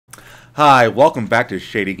Hi, welcome back to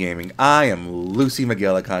Shady Gaming. I am Lucy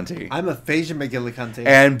McGillicuddy. I'm Aphasia McGillicuddy.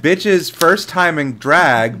 And bitch's first time in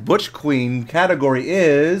drag, Butch Queen category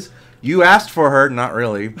is... You asked for her, not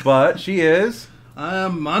really, but she is...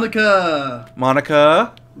 I'm Monica.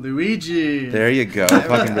 Monica. Luigi. There you go.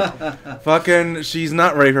 fucking, she's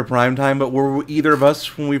not ready for prime time, but were either of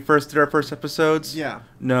us when we first did our first episodes? Yeah.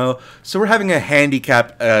 No. So we're having a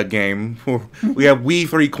handicap game. We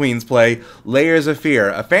three queens play Layers of Fear,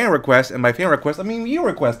 a fan request, and by fan request, I mean you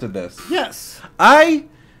requested this. Yes. I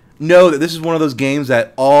know that this is one of those games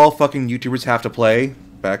that all fucking YouTubers have to play.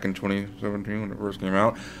 Back in 2017 when it first came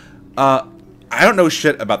out. I don't know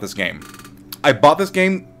shit about this game. I bought this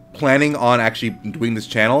game planning on actually doing this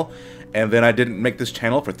channel, and then I didn't make this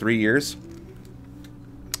channel for 3 years.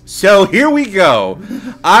 So here we go.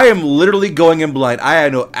 I am literally going in blind. I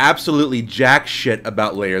know absolutely jack shit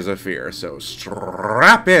about Layers of Fear. So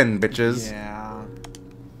strap in, bitches. Yeah.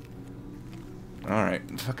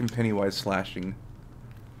 Alright, fucking Pennywise slashing.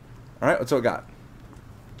 Alright, what's what we got?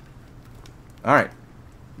 Alright,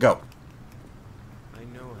 go. I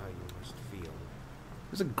know how you must feel.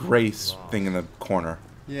 There's a gray thing in the corner.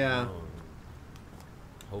 Yeah.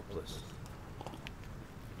 Hopeless.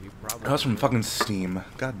 You probably That was from fucking Steam.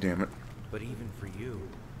 God damn it. But even for you,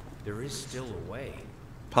 there is still a way.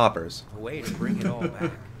 Poppers. A way to bring it all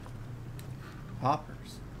back.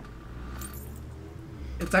 Poppers.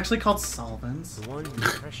 It's actually called solvents. The one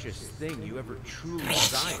precious thing you ever truly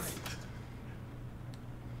desired.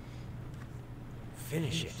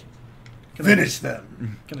 Finish it. Finish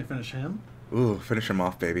them. Can I finish him? Ooh, finish him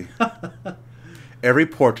off, baby. Every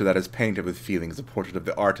portrait that is painted with feeling is a portrait of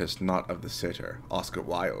the artist, not of the sitter. Oscar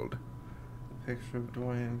Wilde. Picture of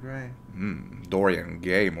Dorian Gray. Dorian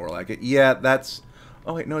Gay, more like it. Yeah, that's...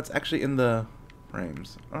 Oh, wait, no, it's actually in the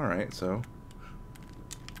frames. Alright, so...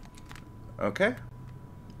 Okay.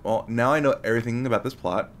 Well, now I know everything about this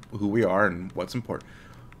plot, who we are, and what's important.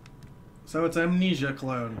 So it's Amnesia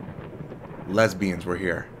clone. Lesbians were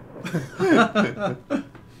here.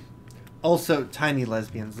 Also, tiny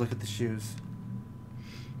lesbians. Look at the shoes.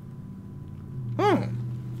 Oh.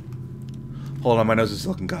 Hold on, my nose is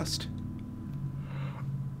looking gust.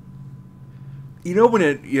 You know when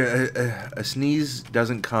a sneeze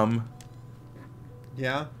doesn't come?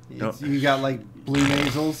 Yeah? No. You got, like, blue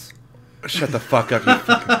nasals? Shut the fuck up, you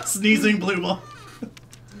fucking... Sneezing blue ball.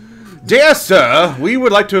 Dear sir, we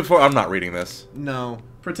would like to inform... I'm not reading this. No.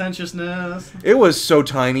 Pretentiousness. It was so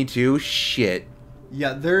tiny, too. Shit.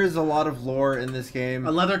 Yeah, there is a lot of lore in this game.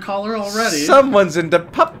 A leather collar already. Someone's into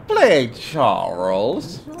pup play,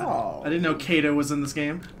 Charles. Oh. I didn't know Kato was in this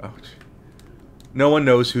game. Oh, no one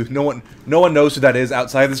knows who. No one knows who that is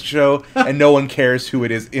outside this show, and no one cares who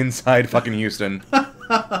it is inside fucking Houston.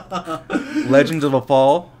 Legends of a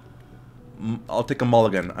Fall. I'll take a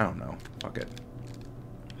mulligan. I don't know. Fuck it.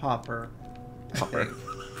 Hopper. Hopper.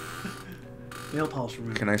 Nail polish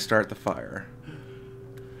remover. Can I start the fire?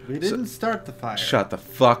 We didn't start the fire. Shut the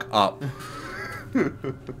fuck up. Can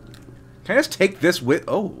I just take this with...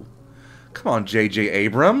 Oh. Come on, J.J.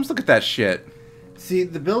 Abrams. Look at that shit. See,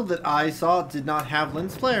 the build that I saw did not have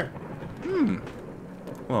lens flare.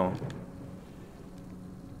 Well.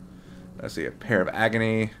 Let's see. A pair of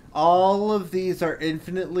agony. All of these are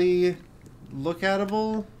infinitely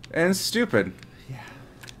look-atable. And stupid. Yeah,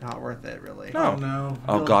 not worth it, really. No. Oh no.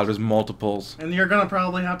 Oh god, there's multiples. And you're gonna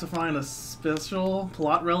probably have to find a special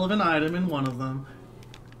plot-relevant item in one of them.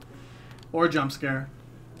 Or a jump scare.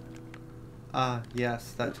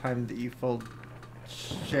 Yes, that time that you fold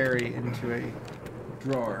Sherry into a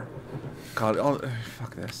drawer. God, oh,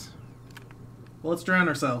 fuck this. Well, let's drown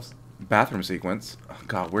ourselves. Bathroom sequence. Oh,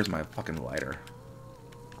 god, where's my fucking lighter?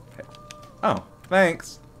 Oh,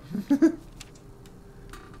 thanks.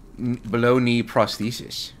 Below knee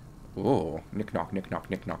prosthesis. Oh, nick knock, nick knock,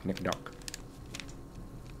 nick knock, nick knock.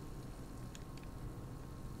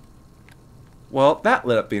 Well, that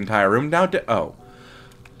lit up the entire room. Now, oh.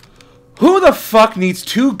 Who the fuck needs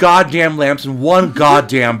 2 goddamn lamps in 1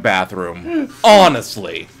 goddamn bathroom?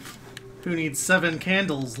 Honestly. Who needs 7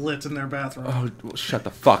 candles lit in their bathroom? Oh, well, shut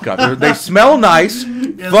the fuck up. They smell nice.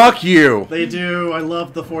 Yes, fuck you. They do. I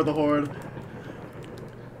love the For the Horde.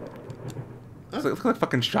 It looks like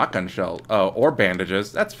fucking shotgun shell. Oh, or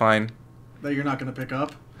bandages. That's fine. That you're not going to pick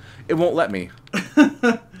up. It won't let me.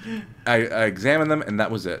 I examined them, and that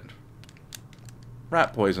was it.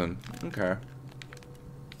 Rat poison. Okay.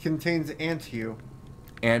 Contains antiu.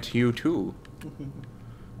 Antiu, too.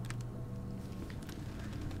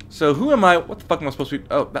 So, who am I? What the fuck am I supposed to be?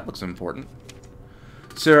 Oh, that looks important.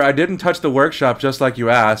 Sir, I didn't touch the workshop just like you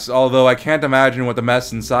asked, although I can't imagine what the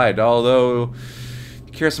mess inside, although...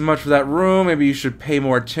 You care so much for that room, maybe you should pay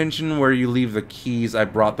more attention where you leave the keys. I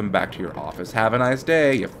brought them back to your office. Have a nice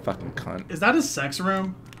day, you fucking cunt. Is that his sex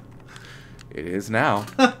room? It is now.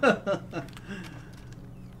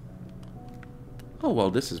 Oh,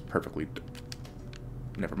 well, this is perfectly...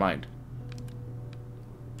 Never mind.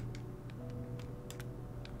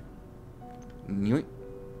 You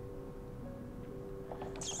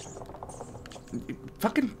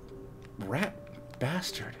fucking rat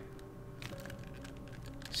bastard.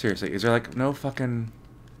 Seriously, is there like no fucking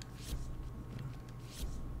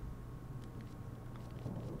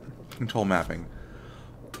control mapping?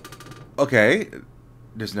 Okay,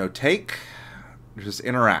 there's no take, there's just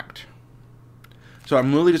interact. So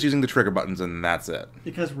I'm literally just using the trigger buttons and that's it.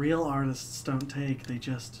 Because real artists don't take, they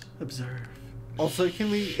just observe. Also, can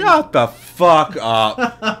we... Shut the fuck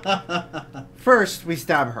up. First, we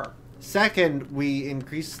stab her. Second, we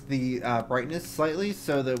increase the brightness slightly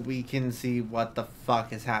so that we can see what the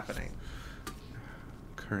fuck is happening.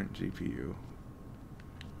 Current GPU.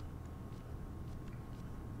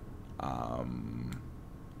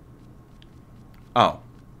 Oh.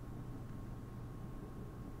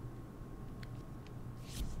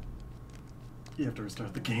 You have to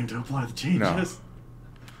restart the game to apply the changes.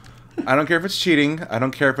 No. I don't care if it's cheating. I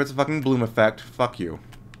don't care if it's a fucking bloom effect. Fuck you.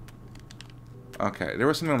 Okay, there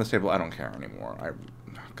was something on this table. I don't care anymore. Oh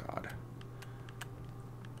God.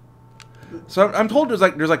 So I'm told there's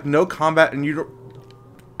like no combat, and you don't.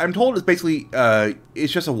 I'm told it's basically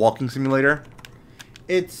it's just a walking simulator.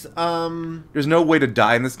 It's There's no way to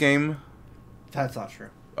die in this game. That's not true.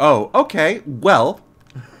 Oh, okay. Well,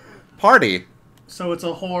 party. So it's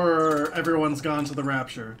a horror, everyone's gone to the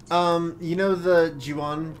rapture. You know the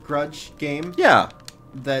Ju-on Grudge game? Yeah.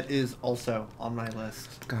 That is also on my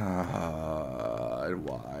list. God,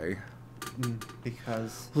 why?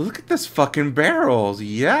 Because Look at this fucking barrels.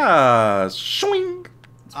 Yeah. Swing.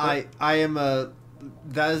 I am a...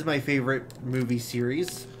 That is my favorite movie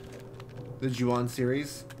series. The Ju-on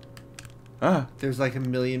series. There's like a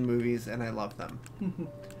million movies and I love them.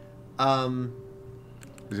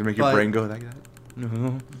 Does it make your brain go like that?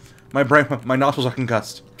 No. My nostrils are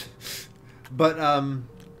concussed. But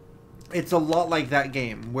it's a lot like that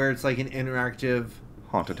game where it's like an interactive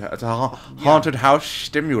It's a haunted house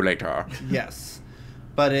stimulator. yes.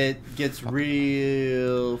 But it gets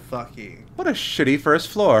real fucky. What a shitty first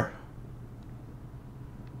floor.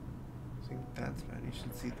 I think that's bad. You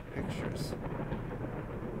should see the pictures.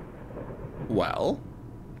 Well.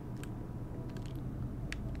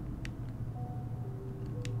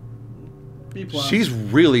 B+. She's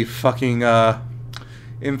really fucking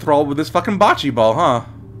enthralled with this fucking bocce ball, huh?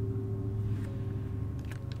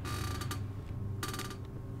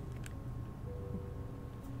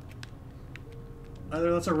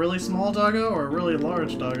 Either that's a really small doggo or a really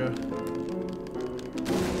large doggo.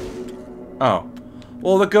 Oh.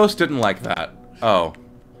 Well, the ghost didn't like that. Oh.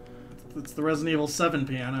 It's the Resident Evil 7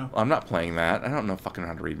 piano. I'm not playing that. I don't know fucking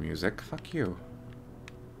how to read music. Fuck you.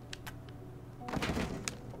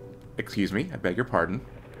 Excuse me, I beg your pardon.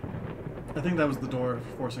 I think that was the door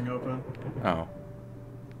forcing open. Oh.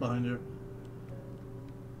 Behind you.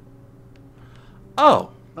 Oh.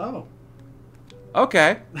 Oh.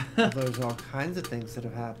 Okay. There's all kinds of things that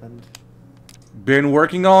have happened. Been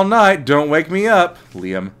working all night. Don't wake me up,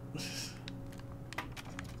 Liam.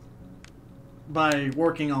 By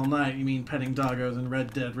working all night, you mean petting doggos in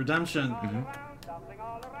Red Dead Redemption.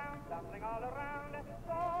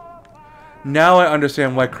 Now I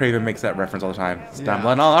understand why Craven makes that reference all the time.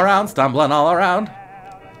 Stumbling all around, stumbling all around.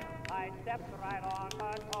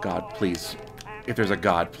 God, please. If there's a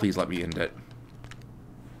God, please let me end it.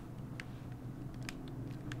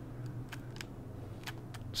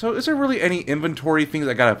 So is there really any inventory things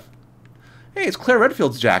I gotta... Hey, it's Claire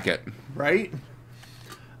Redfield's jacket. Right?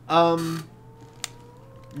 Not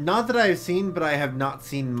that I've seen, but I have not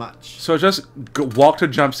seen much. So just walk to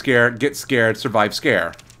jump scare, get scared, survive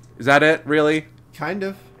scare. Is that it, really? Kind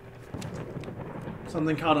of.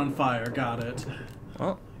 Something caught on fire. Got it.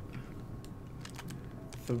 Well,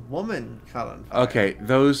 The woman caught on fire. okay,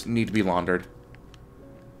 those need to be laundered.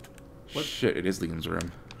 What? Shit, it is Liam's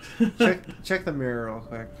room. Check the mirror real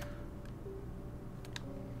quick.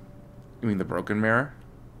 You mean the broken mirror?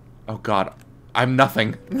 Oh god, I'm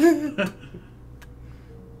nothing.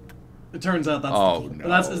 It turns out that's Oh, the,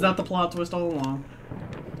 no. is that the plot twist all along?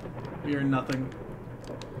 You're nothing.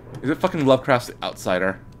 Is it fucking Lovecraft's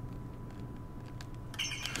Outsider?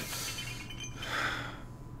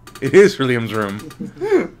 It is Liam's room.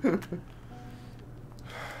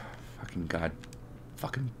 Fucking god.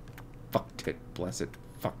 Fucking fuck it. Bless it.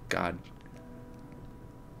 Fuck God.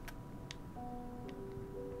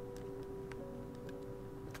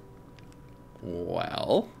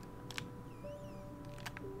 Well.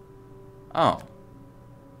 Oh.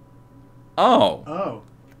 Oh. Oh.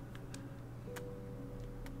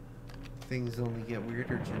 Things only get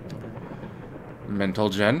weirder, gentlemen. Mental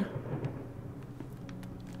gen.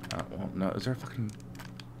 Well, no. Is there a fucking...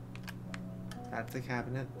 That's a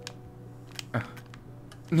cabinet.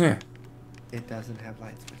 Yeah. It doesn't have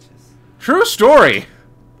light switches. True story.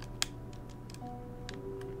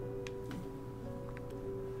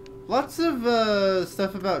 Lots of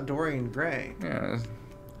stuff about Dorian Gray. Yeah.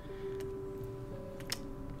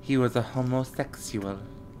 He was a homosexual.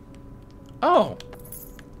 Oh.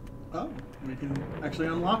 Oh. We can actually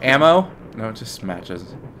unlock Ammo? No, just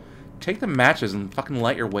matches. Take the matches and fucking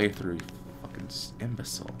light your way through, you fucking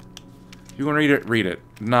imbecile. If you want to read it, read it.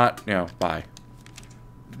 Not, you know, bye.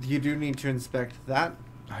 You do need to inspect that.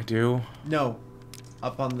 I do. No.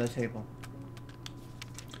 Up on the table.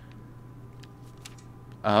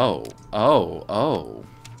 Oh. Oh. Oh.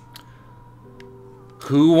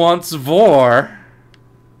 Who wants vor?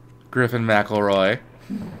 Griffin McElroy.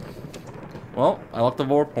 Well, I like the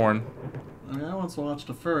vor porn. I mean, I once watched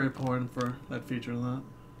a furry porn for that feature of that.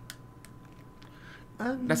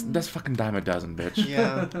 That's fucking dime a dozen, bitch.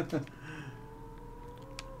 Yeah.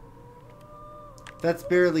 That's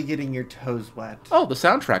barely getting your toes wet. Oh, the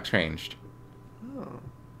soundtrack changed. Oh.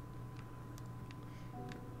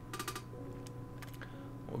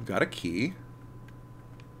 We've got a key.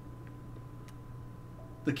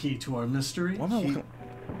 The key to our mystery. Why am I looking...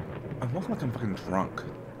 I'm looking like I'm fucking drunk.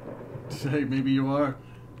 Hey, maybe you are.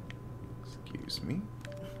 Excuse me?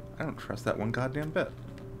 I don't trust that one goddamn bit.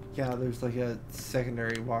 Yeah, there's like a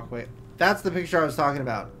secondary walkway. That's the picture I was talking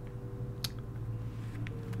about.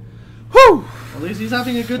 Whew! At least he's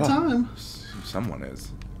having a good time. Someone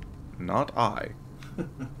is. Not I.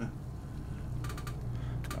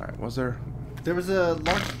 Alright, was there... There was a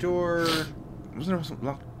locked door Was there some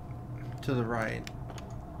locked... to the right.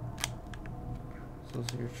 So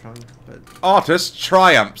those are your trunk, but... Artist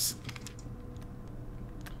triumphs!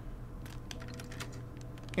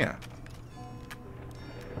 Yeah.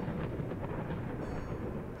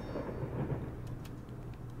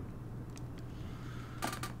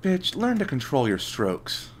 Bitch, learn to control your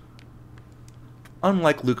strokes.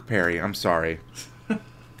 Unlike Luke Perry, I'm sorry.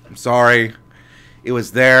 I'm sorry. It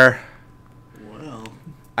was there. Well.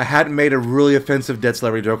 I hadn't made a really offensive dead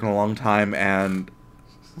celebrity joke in a long time, and...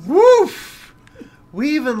 Woof!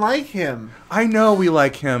 We even like him. I know we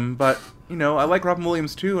like him, but, you know, I like Robin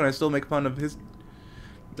Williams too, and I still make fun of his...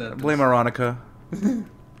 Blame Ironica.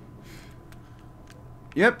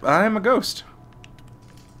 Yep, I am a ghost.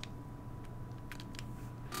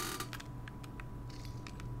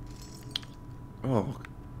 Oh,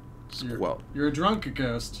 squelch. You're a drunk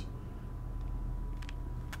ghost.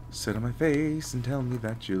 Sit on my face and tell me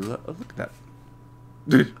that you love... Oh, look at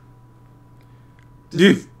that.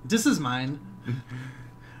 This is mine.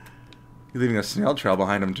 You're leaving a snail trail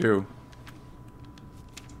behind him, too.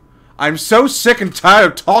 I'm so sick and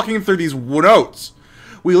tired of talking through these notes.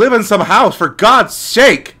 We live in some house, for God's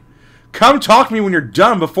sake. Come talk to me when you're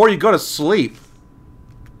done before you go to sleep.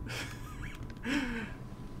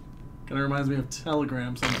 Kind of reminds me of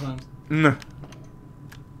Telegram sometimes.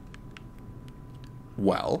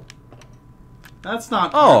 Well. That's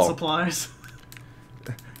not Oh. art supplies.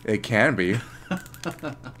 It can be.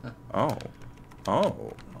 Oh.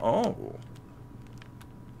 Oh. Oh.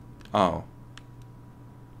 Oh.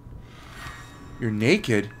 You're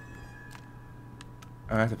naked?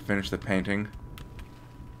 I have to finish the painting.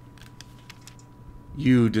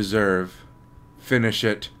 You deserve. Finish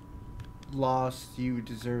it. Lost, you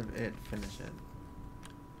deserve it. Finish it.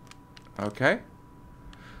 Okay.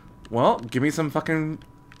 Well, give me some fucking...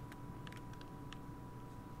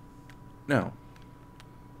 No.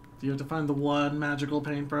 Do you have to find the one magical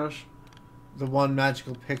paintbrush? The one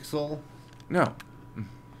magical pixel. No.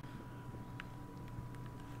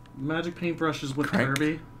 Magic paintbrushes with Crank.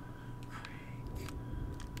 Kirby.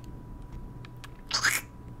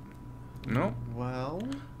 No. Well...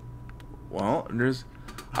 Well, there's...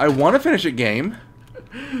 I want to finish a game.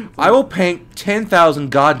 I will paint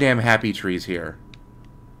 10,000 goddamn happy trees here.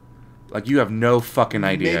 Like, you have no fucking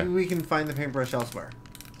idea. Maybe we can find the paintbrush elsewhere.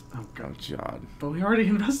 Oh, Oh, God. God. But we already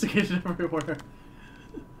investigated everywhere.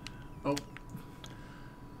 Oh.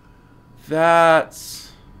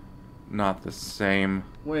 That's... not the same.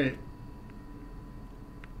 Wait.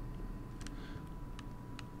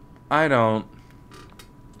 I don't...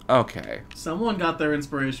 Okay. Someone got their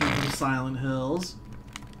inspiration from Silent Hills.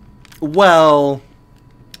 Well...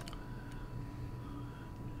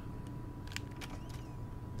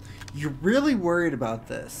 You're really worried about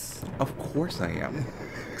this. Of course I am.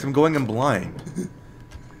 Because I'm going in blind.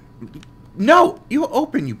 No! You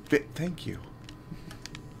open, you bit. Thank you.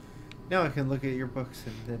 Now I can look at your books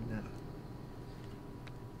and then...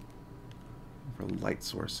 For light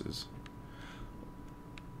sources.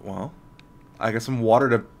 Well, I got some water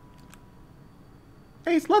to...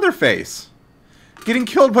 Hey, it's Leatherface! Getting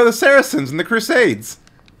killed by the Saracens in the Crusades!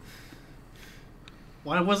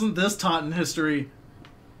 Why wasn't this taught in history?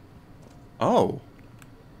 Oh.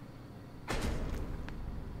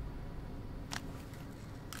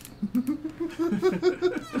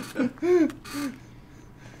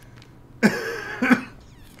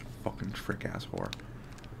 Fucking trick ass whore.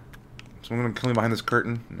 Someone gonna kill me behind this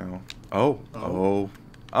curtain? No. Oh. Oh.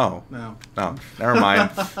 Oh. No. Oh. Never mind.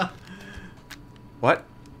 What?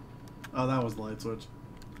 Oh, that was the light switch.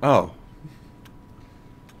 Oh.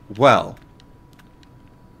 Well.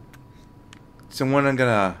 Someone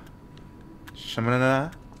gonna...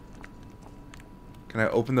 Shamana? Can I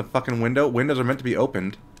open the fucking window? Windows are meant to be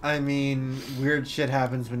opened. I mean, weird shit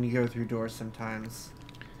happens when you go through doors sometimes.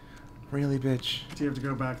 Really, bitch? Do you have to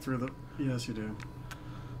go back through the... Yes, you do.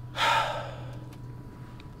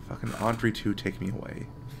 Fucking Audrey 2, take me away.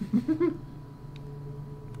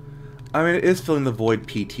 I mean, it is filling the void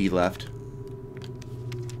PT left.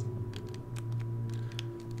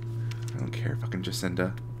 I don't care, fucking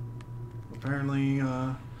Jacinda. Apparently,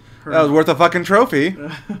 her... That was worth a fucking trophy.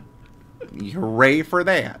 Hooray for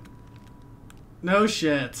that. No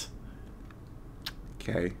shit.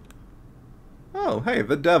 Okay. Oh, hey,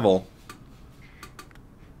 the devil.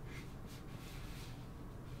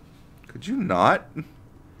 Could you not?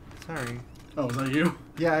 Sorry. Oh, was that you?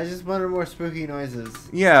 Yeah, I just wanted more spooky noises.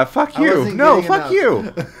 Yeah, fuck I you. wasn't No, getting fuck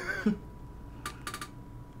enough. you.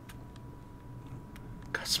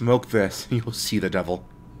 Smoke this, and you'll see the devil.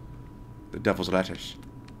 The devil's lettuce.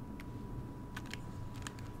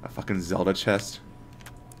 A fucking Zelda chest.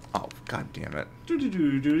 Oh, god damn it. Do do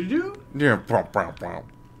do do do. Yeah,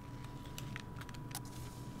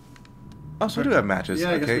 oh, so we do have matches. Yeah,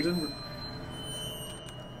 I guess okay. we didn't.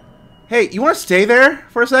 Hey, you want to stay there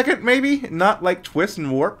for a second, maybe? Not, like, twist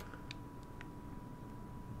and warp?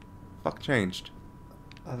 Fuck changed.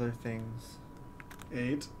 Other things.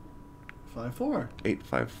 854.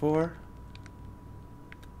 854.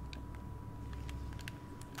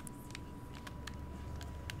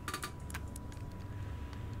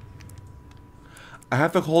 I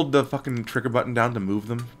have to hold the fucking trigger button down to move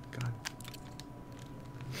them. God.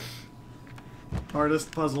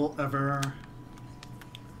 Hardest puzzle ever.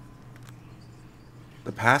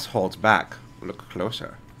 The pass holds back. Look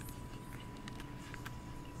closer.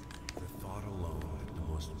 The thought alone that the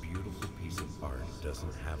most beautiful piece of art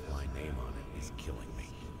doesn't have my name on it is killing me.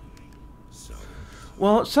 So,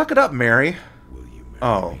 Well, suck it up, Mary. will you marry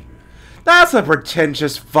Oh. me? That's a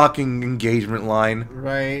pretentious fucking engagement line.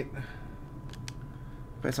 Right.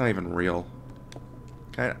 But it's not even real.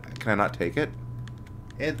 Can I not take it?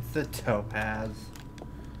 It's a topaz.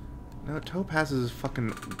 No, topaz is fucking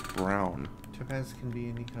brown. Topaz can be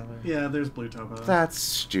any color. Yeah, there's blue topaz. That's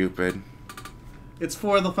stupid. It's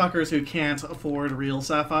for the fuckers who can't afford real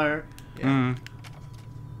sapphire. Yeah.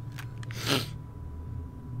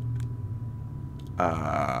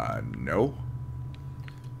 No.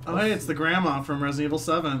 Oh, hey, it's the grandma from Resident Evil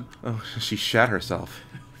 7. Oh, she shat herself.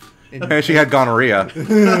 In- And she had gonorrhea.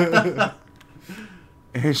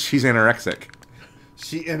 And she's anorexic.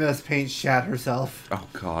 She MS Paint shat herself. Oh,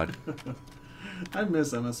 God. I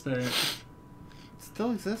miss MS Paint.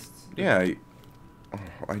 Still exists. Yeah. Oh,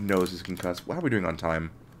 my nose is concussed. How are we doing on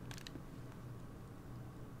time?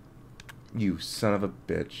 You son of a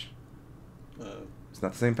bitch. It's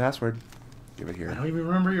not the same password. Give it I here. don't even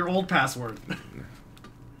remember your old password.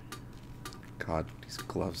 God, these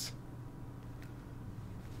gloves.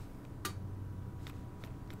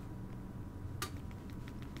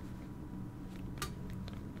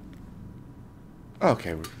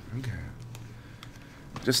 Okay, okay.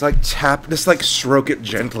 Just like tap, just like stroke it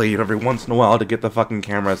gently every once in a while to get the fucking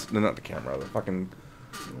cameras. No, not the camera, the fucking.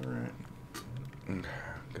 Alright.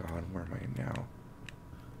 God, where am I now?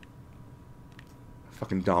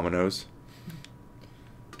 Fucking dominoes.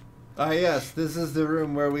 Ah, yes, this is the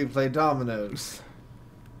room where we play dominoes.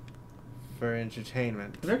 For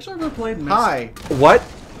entertainment. Have you actually ever played Mix? Hi! What?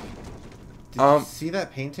 Did you see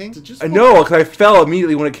that painting? Did you I know, because I fell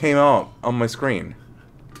immediately when it came out on my screen.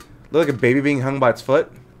 Look like a baby being hung by its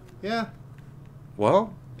foot. Yeah.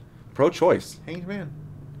 Well, pro-choice. Hanged man.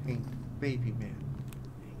 Hanged baby man.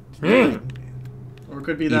 Mm. Or it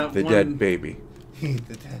could be that Eat the one... dead baby. Eat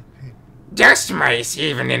the dead baby. Dust mice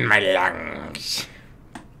even in my lungs.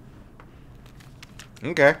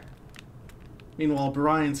 Okay. Meanwhile,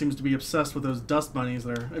 Brian seems to be obsessed with those dust bunnies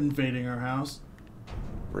that are invading our house.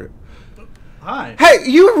 Rip. Hi. Hey,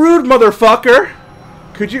 you rude motherfucker!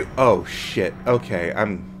 Could you... Oh, shit. Okay,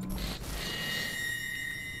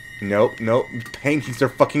 Nope, nope. Paintings are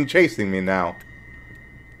fucking chasing me now.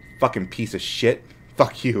 Fucking piece of shit.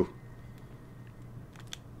 Fuck you.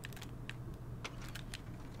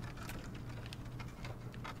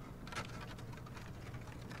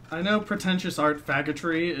 I know pretentious art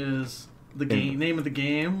faggotry is the name of the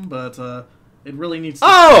game, but it really needs to...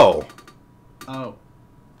 Oh! Oh.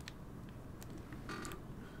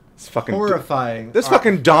 It's fucking... Horrifying. This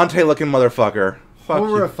fucking Dante-looking motherfucker. Fuck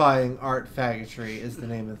Horrifying art faggotry is the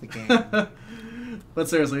name of the game. But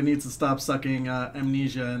seriously, it needs to stop sucking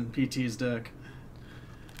Amnesia and PT's dick.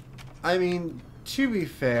 I mean, to be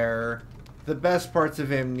fair, the best parts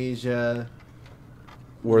of Amnesia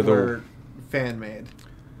were fan-made.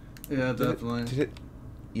 Yeah, definitely. Did it?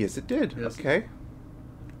 Yes, it did. Yes. Okay.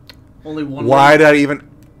 Only one. Why did I even...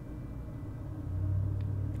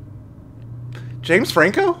 James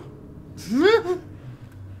Franco?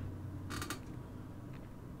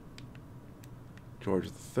 George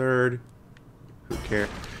III. Who cares?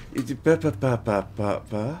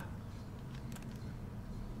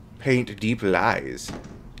 Paint deep lies.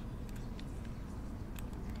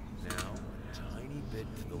 Now, tiny bit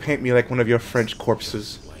to the Paint me like one of your French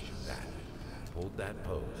corpses. like that. Hold that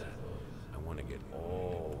pose. I want to get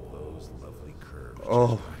all those lovely curves.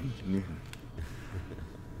 Oh,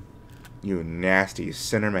 you nasty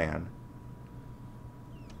sinner man.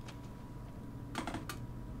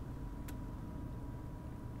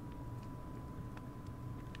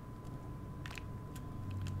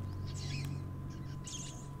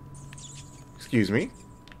 Excuse me?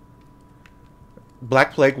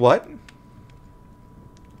 Black Plague what?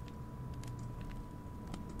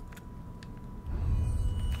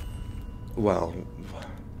 Well...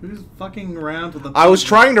 Who's fucking around with the... I was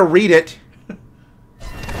trying to read it.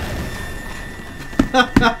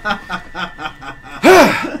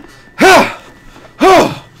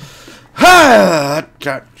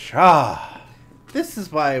 This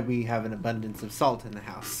is why we have an abundance of salt in the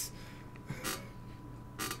house.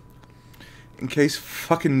 In case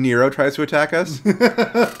fucking Nero tries to attack us.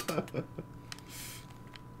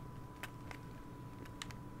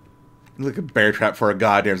 Like a bear trap for a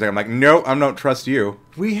goddamn second. I'm like, no, I don't trust you.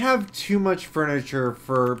 We have too much furniture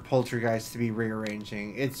for Poltergeist to be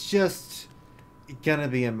rearranging. It's just gonna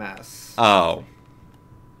be a mess. Oh.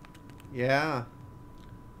 Yeah.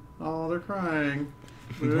 Oh, they're crying.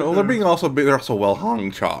 No, they're also well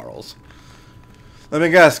hung, Charles. Let me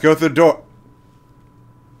guess, go through the door.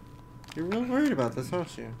 You're real worried about this,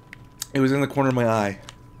 aren't you? It was in the corner of my eye.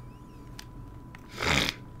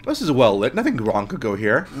 This is well lit. Nothing wrong could go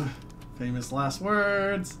here. Famous last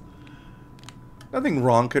words. Nothing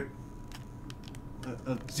wrong could...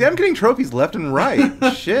 See, I'm getting trophies left and right.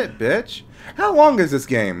 Shit, bitch. How long is this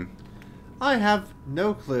game? I have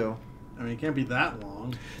no clue. I mean, it can't be that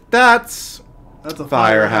long. That's a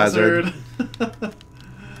fire hazard.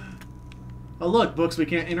 Oh, look, books we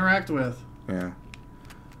can't interact with. Yeah.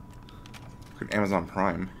 Look at Amazon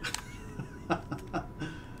Prime.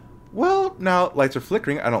 Well, now lights are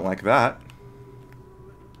flickering. I don't like that.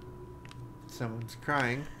 Someone's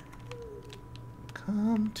crying.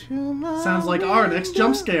 Come to my Sounds like our next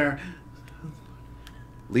jump scare.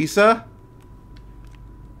 Lisa?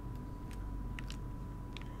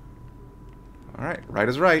 Alright, right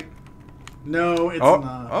is right. No, it's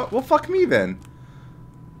not. Oh, well, fuck me then.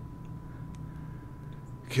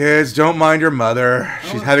 Kids, don't mind your mother.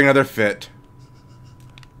 She's having another fit.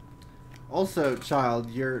 Also, child,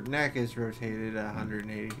 your neck is rotated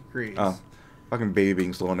 180 degrees. Oh, fucking baby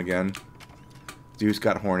being stolen again. Zeus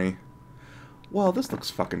got horny. Well, this looks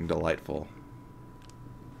fucking delightful.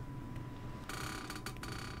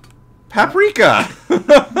 Paprika!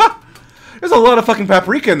 There's a lot of fucking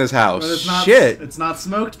paprika in this house. But it's not, Shit. It's not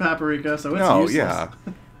smoked paprika, so it's No, useless. yeah.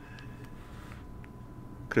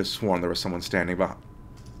 Could have sworn there was someone standing behind.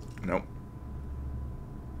 Nope.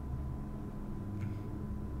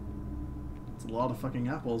 It's a lot of fucking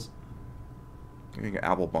apples. Getting an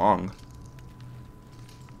apple bong.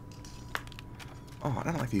 Oh, I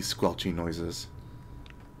don't like these squelchy noises.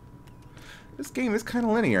 This game is kind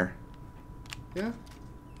of linear. Yeah.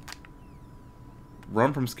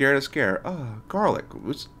 Run from scare to scare. Oh, garlic.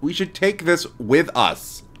 We should take this with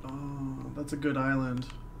us. Oh, that's a good island.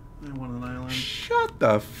 I want an island. Shut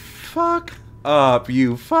the fuck up,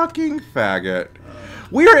 you fucking faggot.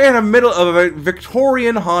 We are in the middle of a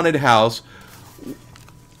Victorian haunted house.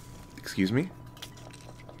 Excuse me?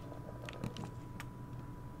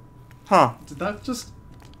 Huh. Did that just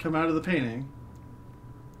come out of the painting?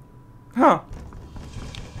 Huh.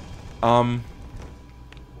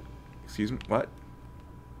 Excuse me, what?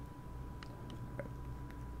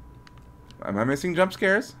 Am I missing jump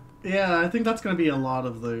scares? Yeah, I think that's gonna be a lot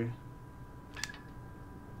of the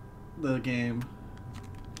game.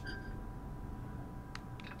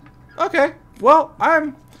 Okay. Well,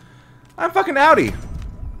 I'm fucking outie.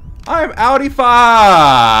 I'm outie fi.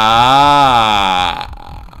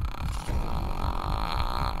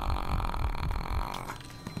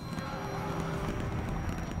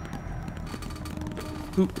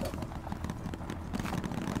 Poop.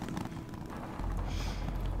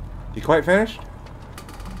 You quite finished?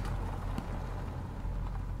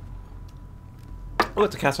 Oh,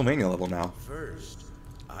 it's a Castlevania level now. First,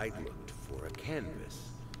 I looked for a canvas.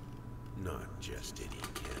 Not just any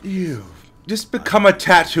canvas. You just become a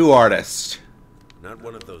tattoo artist. Not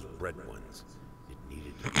one of those bread ones. It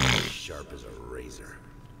needed to be as sharp as a razor.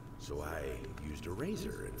 So I used a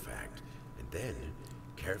razor, in fact, and then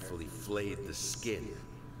carefully flayed the skin.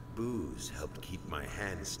 Booze helped keep my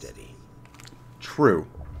hand steady. True.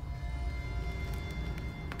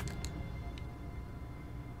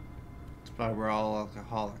 That's why we're all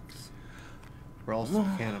alcoholics. We're also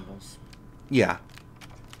cannibals. Yeah.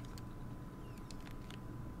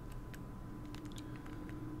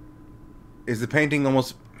 Is the painting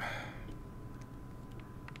almost...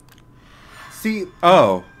 See,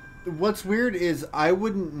 Oh. what's weird is I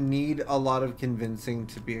wouldn't need a lot of convincing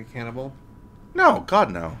to be a cannibal. No,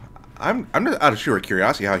 God, no. I'm just out of sheer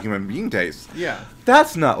curiosity how a human being tastes. Yeah.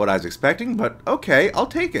 That's not what I was expecting, but okay, I'll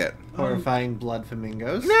take it. Horrifying blood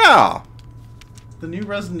flamingos. Yeah. The new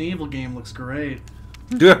Resident Evil game looks great.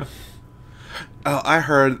 Yeah. I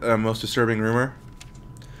heard a most disturbing rumor.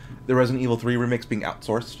 The Resident Evil 3 remake's being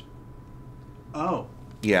outsourced. Oh,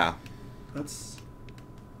 Yeah. that's...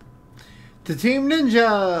 The Team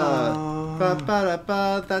Ninja!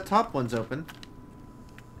 Ba-ba-da-ba. That top one's open.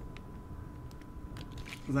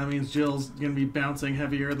 That means Jill's gonna be bouncing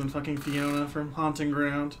heavier than fucking Fiona from Haunting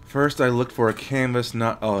Ground. First I looked for a canvas,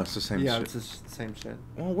 not... Oh, it's the same Yeah, shit. it's the same shit.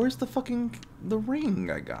 Well, where's the fucking... the ring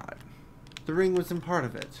I got? The ring wasn't part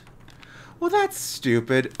of it. Well, that's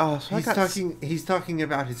stupid. Oh, so He's talking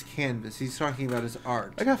about his canvas. He's talking about his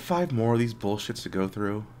art. I got 5 more of these bullshits to go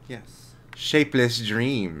through. Yes. Shapeless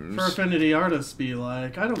dreams. For affinity artists be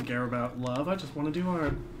like, I don't care about love, I just want to do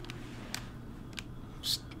art.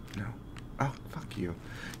 No. Oh, fuck you.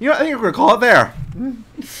 You know, I think we're going to call it there.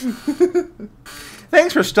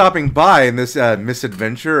 Thanks for stopping by in this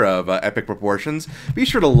misadventure of epic proportions. Be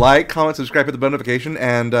sure to like, comment, subscribe, hit the bell notification,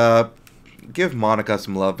 and give Monica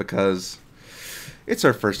some love because it's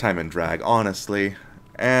her first time in drag, honestly.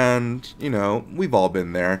 And, you know, we've all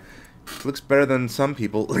been there. She looks better than some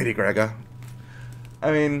people. Lady Gaga.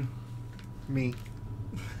 I mean... Me.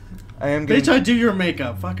 I am getting... Bitch, I do your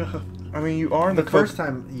makeup. Fuck up. I mean, you are in The first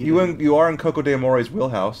time you are in Coco de Amore's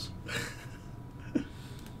wheelhouse.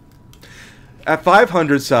 At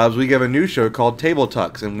 500 subs, we have a new show called Table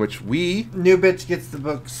Tucks, in which we... New bitch gets the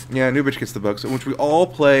books. Yeah, New Bitch Gets the Books, in which we all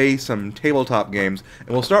play some tabletop games. And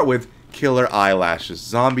we'll start with Killer Eyelashes,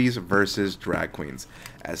 Zombies versus Drag Queens.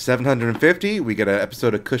 At 750, we get an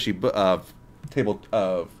episode of Cushy... What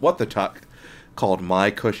the Tuck, called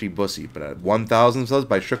My Cushy Bussy. But at 1,000 subs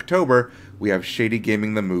by Shooktober, we have Shady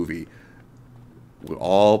Gaming the Movie. We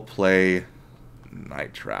all play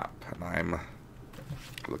Night Trap, and I'm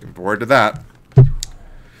looking forward to that.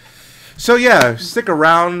 So yeah, stick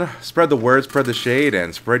around, spread the word, spread the shade,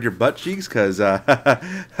 and spread your butt cheeks, because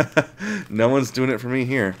no one's doing it for me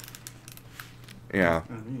here. Yeah.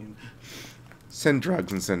 I mean... Send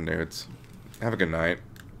drugs and send nudes. Have a good night.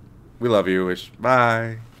 We love you.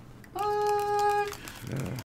 Bye. Bye! No.